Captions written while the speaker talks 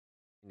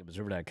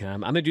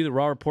Observer.com. I'm going to do the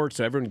Raw report,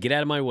 so everyone get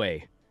out of my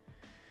way.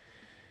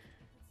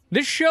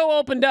 This show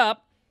opened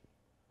up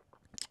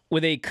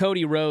with a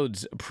Cody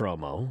Rhodes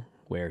promo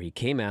where he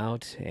came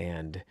out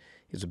and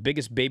he's the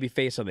biggest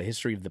babyface on the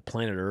history of the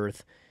planet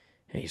Earth.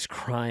 And he's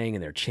crying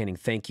and they're chanting,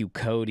 "Thank you,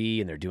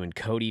 Cody." And they're doing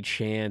Cody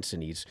chants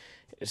and he's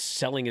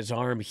selling his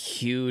arm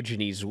huge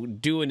and he's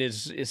doing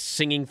his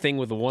singing thing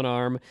with the one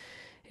arm.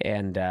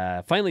 And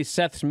finally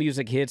Seth's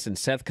music hits and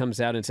Seth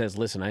comes out and says,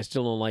 "Listen, I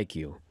still don't like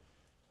you,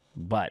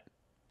 but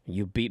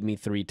you beat me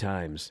 3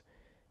 times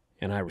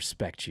and I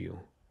respect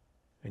you.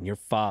 And your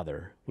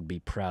father would be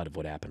proud of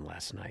what happened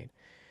last night."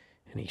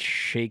 And he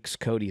shakes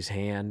Cody's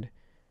hand.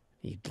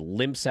 He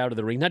limps out of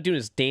the ring, not doing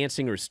his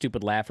dancing or his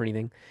stupid laugh or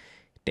anything.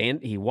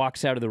 He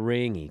walks out of the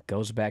ring. He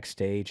goes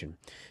backstage. And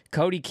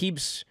Cody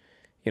keeps,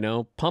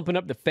 pumping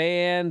up the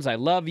fans. "I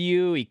love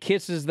you." He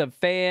kisses the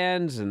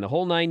fans and the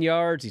whole 9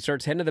 yards. He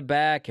starts heading to the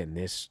back. And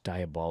this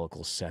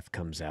diabolical Seth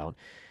comes out,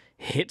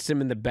 hits him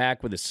in the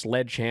back with a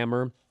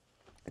sledgehammer,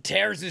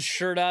 tears his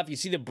shirt off. You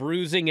see the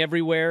bruising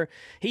everywhere.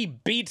 He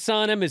beats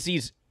on him as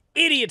these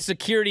idiot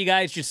security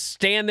guys just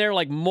stand there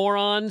like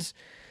morons.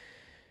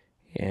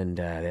 And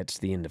that's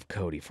the end of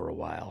Cody for a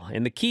while.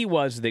 And the key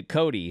was that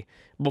Cody,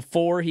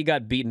 before he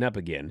got beaten up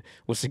again,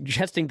 was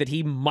suggesting that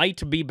he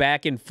might be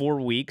back in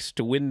 4 weeks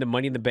to win the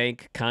Money in the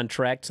Bank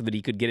contract so that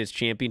he could get his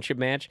championship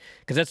match.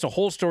 Because that's the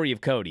whole story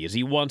of Cody, is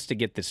he wants to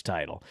get this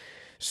title.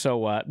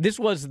 So this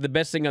was the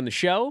best thing on the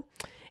show.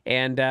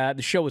 And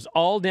the show was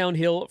all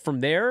downhill from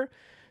there.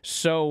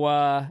 So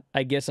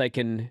I guess I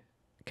can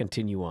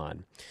continue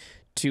on.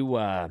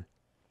 To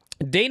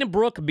Dana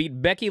Brooke beat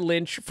Becky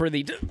Lynch for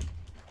the...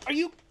 Are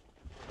you...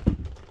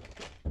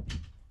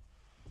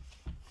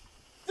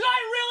 Did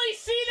I really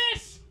see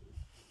this?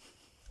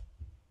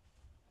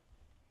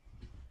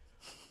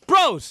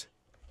 Bros.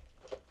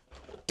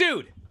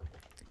 Dude.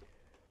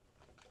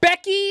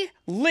 Becky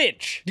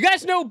Lynch. You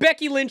guys know who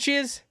Becky Lynch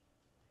is?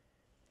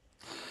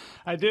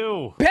 I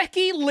do.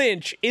 Becky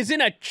Lynch is in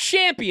a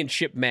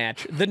championship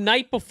match the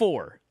night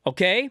before,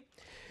 okay?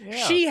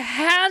 Yeah. She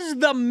has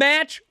the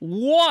match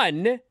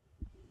won,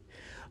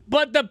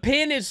 but the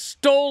pin is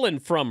stolen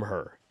from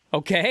her,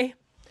 okay?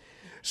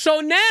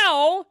 So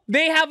now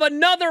they have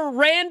another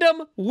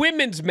random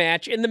women's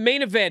match in the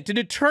main event to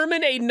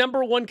determine a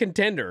number 1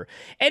 contender.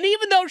 And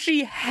even though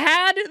she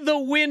had the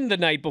win the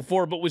night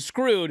before but was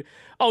screwed,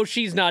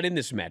 she's not in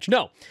this match.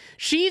 No,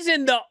 she's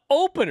in the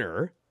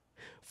opener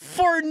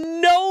for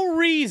no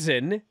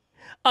reason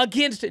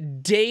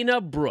against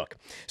Dana Brooke.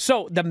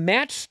 So the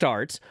match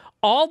starts,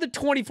 all the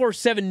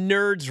 24/7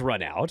 nerds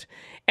run out,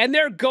 and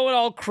they're going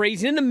all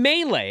crazy. In the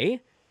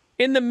melee,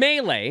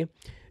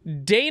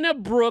 Dana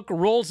Brooke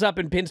rolls up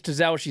and pins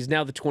Tozawa. She's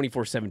now the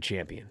 24/7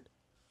 champion.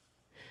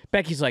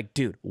 Becky's like,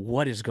 "Dude,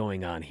 what is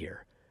going on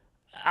here?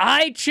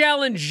 I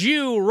challenge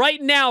you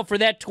right now for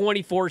that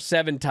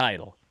 24/7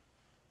 title."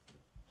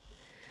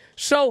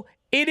 So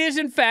it is,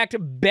 in fact,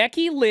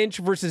 Becky Lynch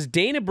versus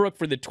Dana Brooke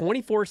for the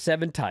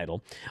 24/7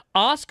 title.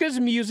 Asuka's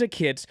music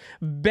hits.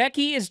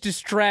 Becky is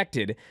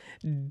distracted.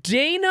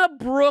 Dana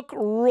Brooke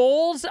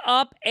rolls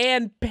up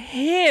and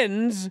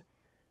pins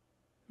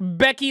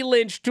Becky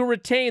Lynch to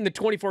retain the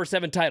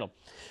 24/7 title.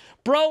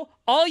 Bro,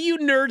 all you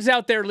nerds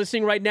out there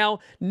listening right now,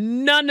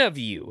 none of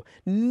you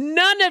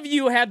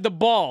had the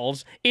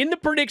balls in the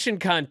prediction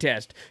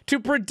contest to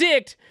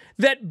predict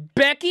that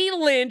Becky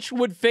Lynch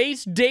would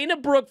face Dana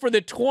Brooke for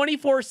the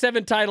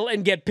 24/7 title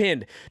and get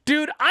pinned.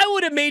 Dude, I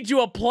would have made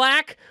you a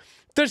plaque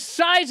the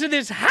size of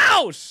this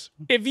house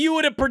if you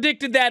would have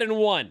predicted that and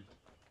won.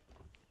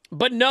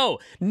 But no,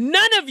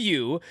 none of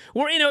you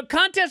were in a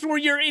contest where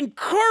you're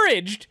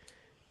encouraged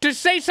to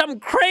say something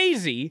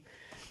crazy.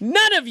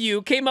 None of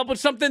you came up with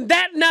something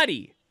that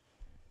nutty.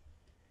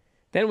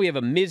 Then we have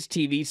a Miz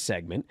TV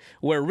segment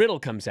where Riddle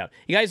comes out.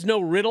 You guys know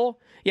Riddle?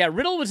 Yeah,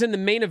 Riddle was in the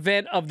main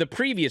event of the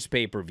previous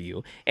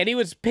pay-per-view, and he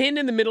was pinned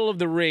in the middle of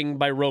the ring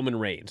by Roman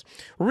Reigns.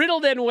 Riddle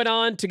then went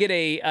on to get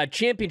a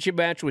championship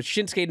match with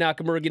Shinsuke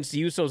Nakamura against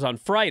the Usos on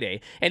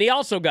Friday, and he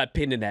also got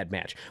pinned in that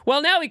match.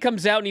 Well, now he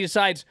comes out and he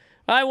decides,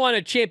 "I want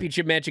a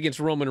championship match against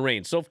Roman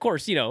Reigns." So, of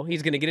course, he's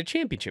going to get a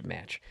championship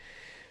match.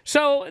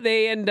 So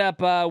they end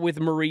up with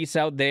Maurice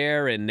out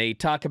there, and they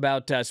talk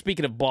about,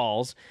 speaking of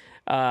balls,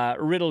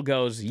 Riddle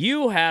goes,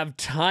 "You have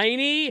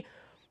tiny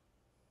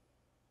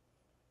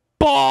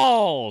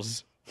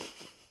balls."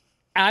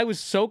 I was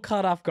so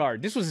caught off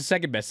guard. This was the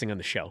second best thing on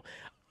the show.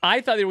 I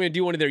thought they were going to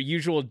do one of their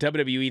usual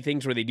WWE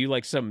things where they do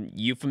like some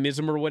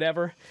euphemism or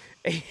whatever.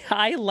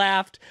 I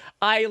laughed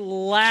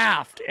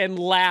and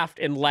laughed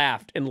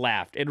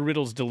at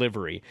Riddle's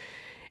delivery.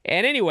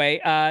 And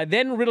anyway,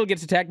 then Riddle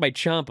gets attacked by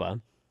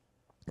Ciampa.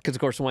 Because,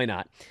 of course, why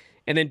not?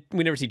 And then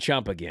we never see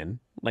Ciampa again,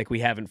 like we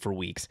haven't for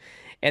weeks.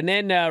 And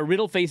then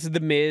Riddle faces The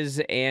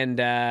Miz, and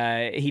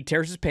he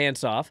tears his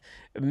pants off.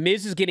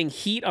 Miz is getting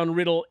heat on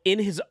Riddle in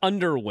his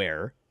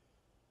underwear.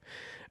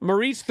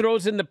 Maurice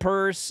throws in the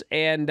purse,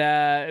 and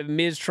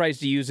Miz tries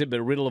to use it,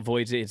 but Riddle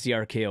avoids it. It's the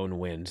RKO and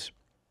wins.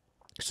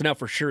 So now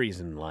for sure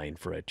he's in line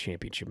for a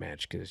championship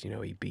match because,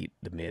 he beat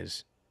The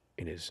Miz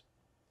in his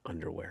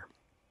underwear.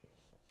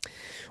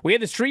 We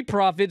had the Street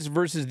Profits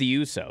versus the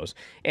Usos,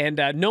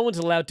 and no one's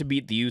allowed to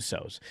beat the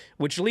Usos,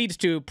 which leads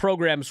to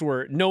programs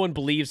where no one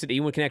believes that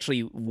anyone can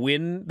actually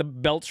win the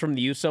belts from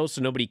the Usos,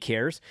 so nobody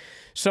cares.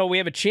 So we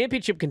have a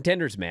championship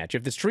contenders match.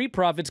 If the Street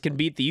Profits can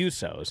beat the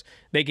Usos,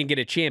 they can get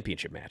a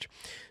championship match.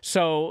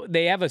 So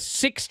they have a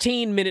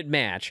 16-minute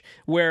match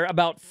where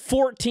about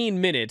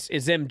 14 minutes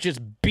is them just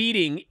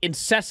beating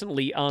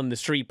incessantly on the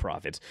Street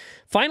Profits.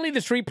 Finally,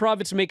 the Street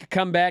Profits make a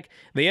comeback.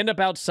 They end up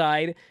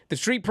outside. The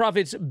Street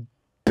Profits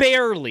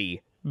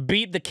barely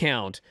beat the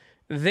count.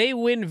 They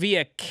win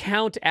via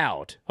count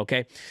out,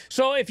 okay?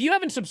 So if you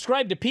haven't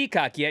subscribed to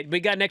Peacock yet, we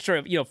got an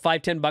extra,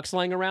 $5-10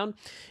 lying around.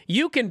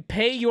 You can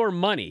pay your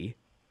money,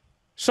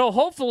 so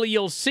hopefully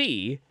you'll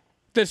see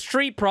the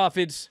Street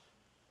Profits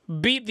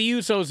beat the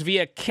Usos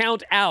via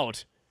count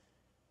out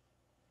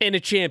in a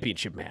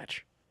championship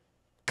match.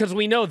 Because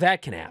we know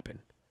that can happen.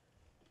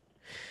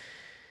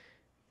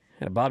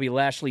 Had a Bobby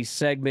Lashley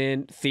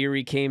segment.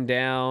 Theory came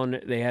down.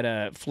 They had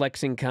a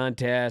flexing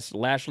contest.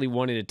 Lashley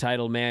wanted a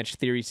title match.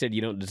 Theory said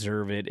you don't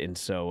deserve it, and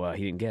so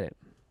he didn't get it.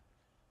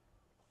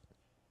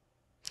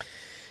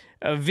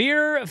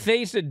 Veer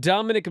faced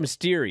Dominic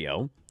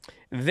Mysterio.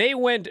 They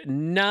went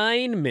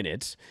 9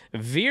 minutes.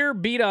 Veer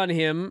beat on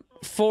him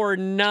for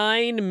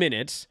 9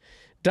 minutes.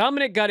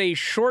 Dominic got a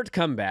short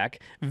comeback.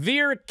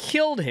 Veer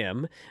killed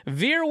him.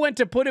 Veer went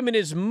to put him in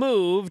his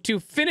move to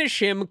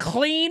finish him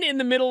clean in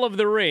the middle of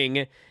the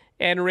ring.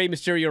 And Rey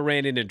Mysterio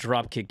ran in and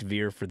drop-kicked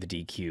Veer for the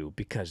DQ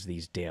because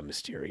these damn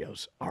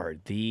Mysterios are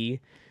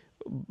the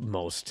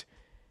worst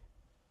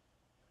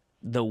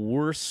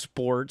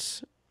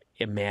sports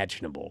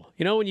imaginable.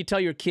 You know when you tell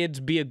your kids,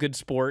 be a good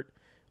sport?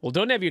 Well,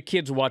 don't have your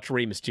kids watch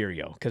Rey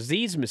Mysterio because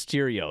these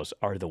Mysterios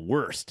are the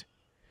worst.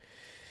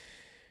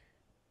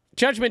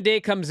 Judgment Day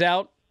comes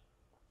out.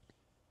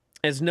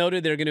 As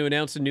noted, they're going to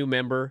announce a new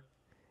member.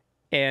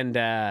 And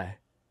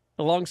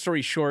long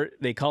story short,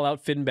 they call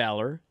out Finn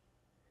Balor.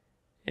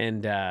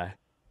 And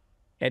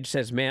Edge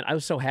says, man, I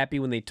was so happy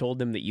when they told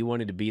them that you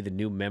wanted to be the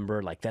new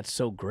member. Like, that's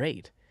so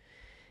great.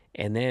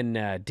 And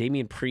then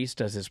Damian Priest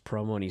does his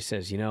promo, and he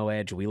says,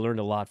 Edge, we learned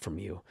a lot from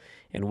you.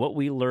 And what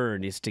we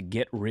learned is to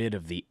get rid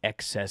of the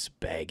excess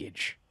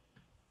baggage.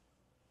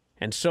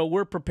 And so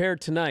we're prepared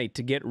tonight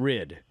to get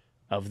rid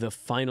of the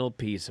final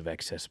piece of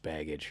excess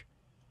baggage.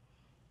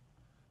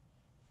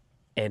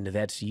 And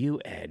that's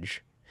you,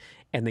 Edge.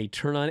 And they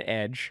turn on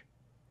Edge,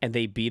 and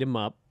they beat him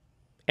up,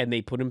 and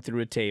they put him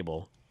through a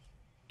table,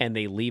 and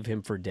they leave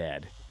him for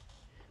dead.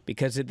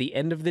 Because at the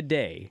end of the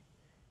day,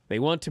 they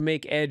want to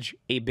make Edge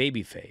a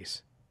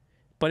babyface.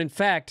 But in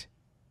fact,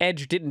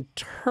 Edge didn't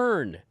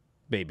turn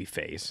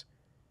babyface.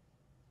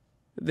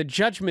 The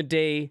Judgment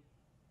Day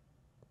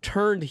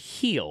turned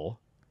heel,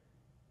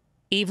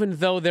 even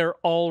though they're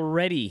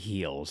already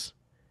heels,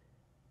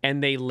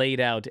 and they laid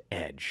out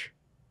Edge.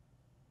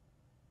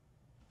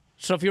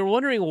 So if you're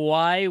wondering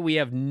why we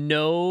have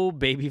no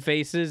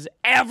babyfaces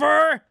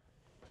ever,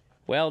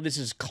 well, this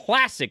is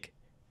classic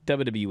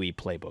WWE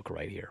playbook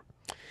right here.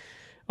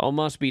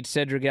 Omos beat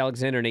Cedric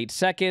Alexander in 8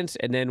 seconds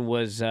and then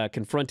was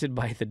confronted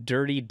by the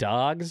Dirty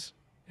Dogs,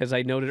 as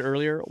I noted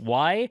earlier.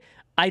 Why?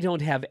 I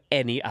don't have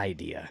any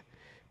idea.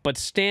 But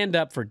stand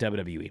up for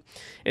WWE.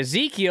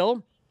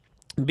 Ezekiel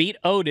beat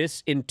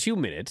Otis in 2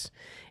 minutes,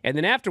 and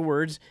then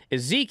afterwards,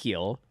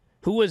 Ezekiel,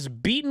 who was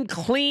beaten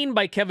clean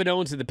by Kevin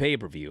Owens at the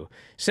pay-per-view,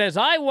 says,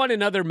 I want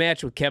another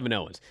match with Kevin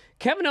Owens.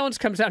 Kevin Owens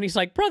comes out and he's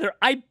like, brother,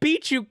 I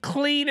beat you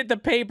clean at the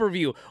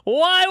pay-per-view.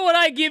 Why would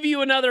I give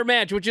you another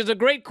match? Which is a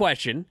great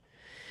question.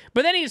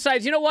 But then he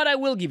decides, you know what? I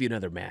will give you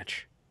another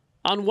match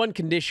on one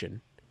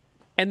condition.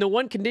 And the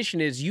one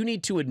condition is you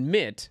need to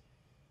admit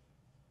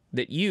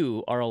that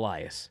you are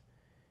Elias.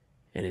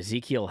 And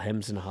Ezekiel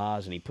hems and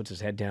haws, and he puts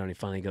his head down, and he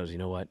finally goes, you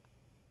know what?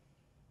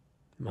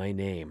 My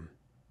name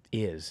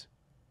is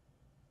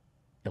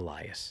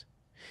Elias.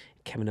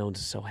 Kevin Owens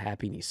is so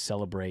happy, and he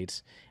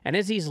celebrates. And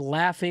as he's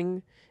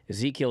laughing,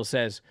 Ezekiel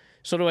says,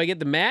 so do I get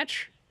the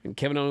match? And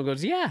Kevin Owens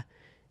goes, yeah.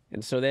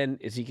 And so then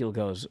Ezekiel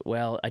goes,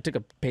 well, I took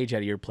a page out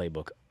of your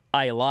playbook.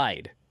 I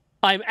lied.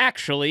 I'm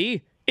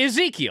actually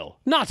Ezekiel,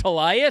 not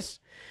Elias.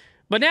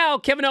 But now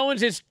Kevin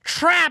Owens is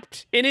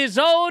trapped in his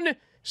own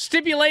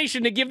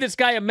stipulation to give this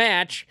guy a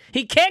match.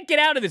 He can't get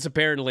out of this,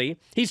 apparently.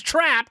 He's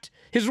trapped.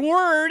 His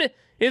word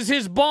is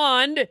his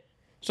bond.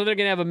 So they're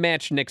going to have a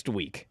match next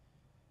week.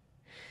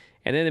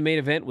 And then the main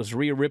event was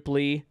Rhea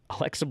Ripley,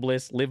 Alexa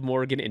Bliss, Liv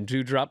Morgan, and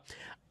Doudrop.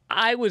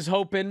 I was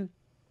hoping,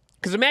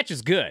 because the match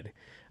is good,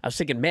 I was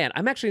thinking, man,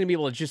 I'm actually going to be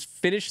able to just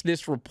finish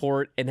this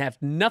report and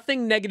have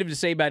nothing negative to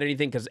say about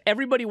anything because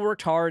everybody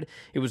worked hard.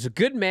 It was a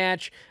good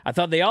match. I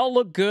thought they all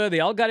looked good.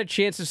 They all got a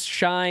chance to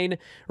shine.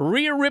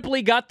 Rhea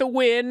Ripley got the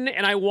win,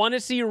 and I want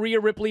to see Rhea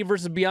Ripley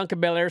versus Bianca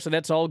Belair, so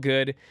that's all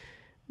good.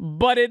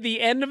 But at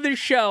the end of the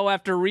show,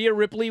 after Rhea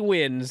Ripley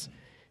wins,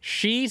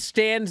 she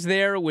stands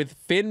there with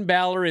Finn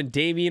Balor and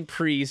Damian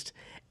Priest,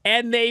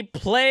 and they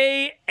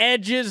play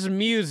Edge's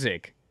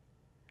music.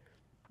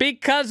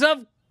 Because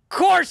of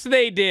course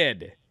they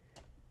did.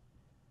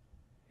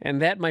 And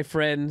that, my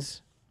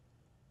friends,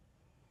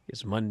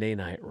 is Monday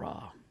Night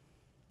Raw.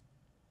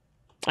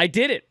 I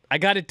did it. I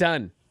got it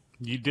done.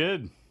 You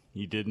did.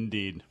 You did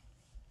indeed.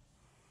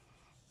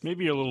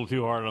 Maybe you're a little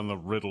too hard on the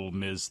Riddle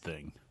Miz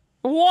thing.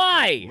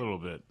 Why? A little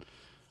bit.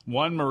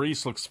 One,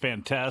 Maurice looks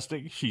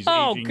fantastic. She's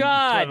Oh, aging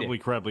God.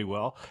 incredibly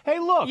well. Hey,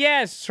 look.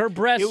 Yes, her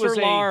breasts are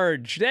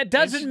large. That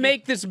doesn't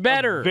make this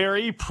better. A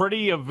very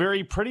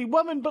pretty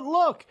woman. But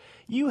look,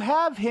 you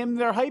have him.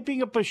 They're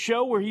hyping up a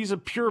show where he's a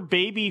pure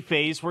baby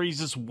face, where he's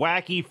this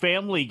wacky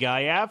family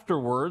guy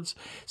afterwards.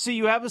 So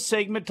you have a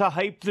segment to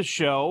hype the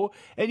show,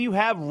 and you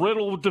have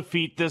Riddle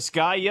defeat this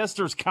guy. Yes,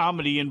 there's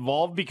comedy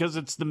involved because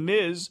it's The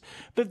Miz,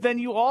 but then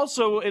you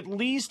also at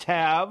least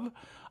have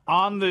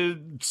on the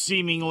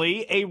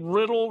seemingly a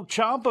Riddle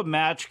Ciampa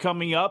match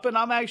coming up, and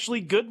I'm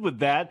actually good with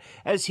that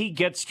as he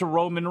gets to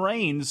Roman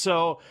Reigns.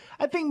 So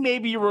I think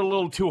maybe you were a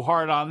little too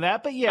hard on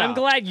that, but yeah. I'm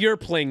glad you're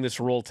playing this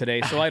role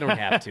today, so I don't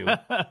have to.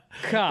 God.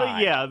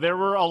 But yeah, there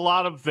were a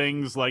lot of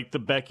things like the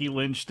Becky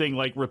Lynch thing,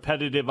 like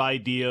repetitive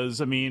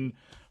ideas. I mean,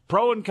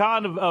 pro and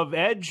con of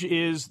Edge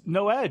is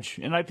no Edge,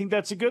 and I think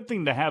that's a good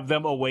thing to have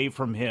them away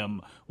from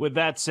him. With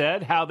that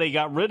said, how they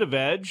got rid of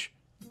Edge,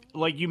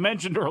 like you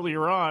mentioned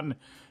earlier on,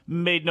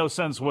 made no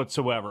sense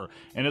whatsoever.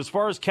 And as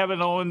far as Kevin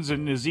Owens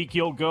and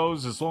Ezekiel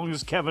goes, as long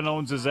as Kevin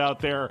Owens is out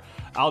there,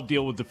 I'll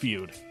deal with the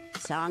feud.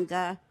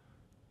 Sangha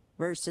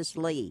versus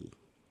Lee.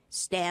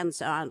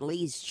 Stands on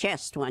Lee's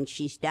chest when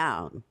she's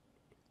down.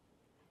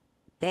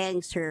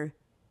 Bangs her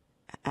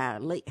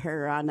on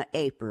the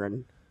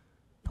apron.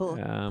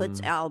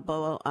 Puts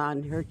elbow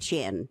on her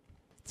chin.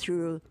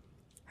 Threw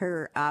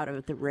her out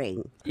of the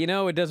ring. You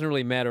know, it doesn't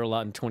really matter a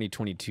lot in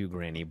 2022,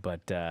 Granny,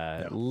 but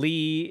no.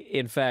 Lee,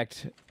 in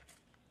fact,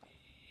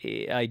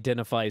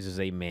 identifies as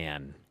a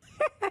man.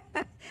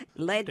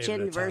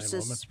 Legend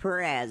versus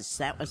Perez.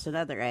 That was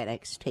another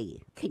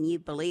NXT. Can you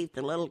believe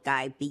the little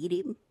guy beat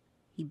him?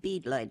 He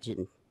beat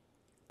Legend.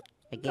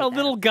 A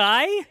little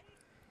guy?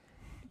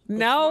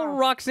 Now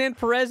Roxanne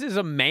Perez is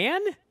a man?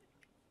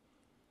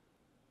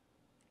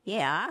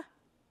 Yeah.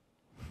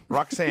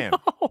 Roxanne.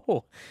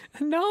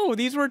 No,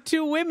 these were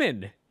two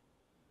women.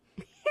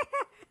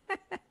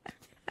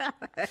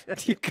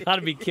 You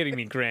gotta be kidding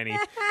me, Granny.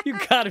 You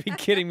gotta be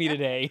kidding me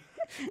today.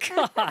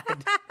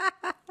 God.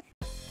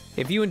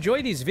 If you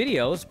enjoy these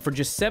videos, for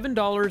just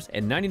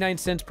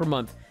 $7.99 per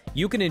month,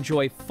 you can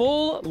enjoy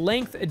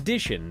full-length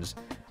editions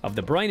of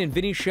The Bryan and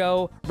Vinny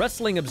Show,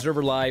 Wrestling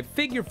Observer Live,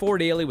 Figure 4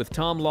 Daily with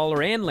Tom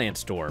Lawler and Lance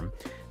Storm,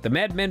 the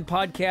Mad Men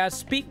Podcast,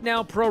 Speak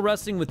Now Pro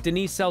Wrestling with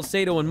Denise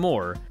Salcedo, and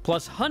more,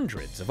 plus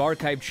hundreds of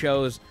archived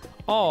shows,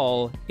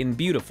 all in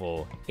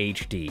beautiful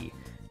HD.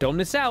 Don't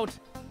miss out.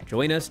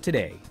 Join us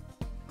today.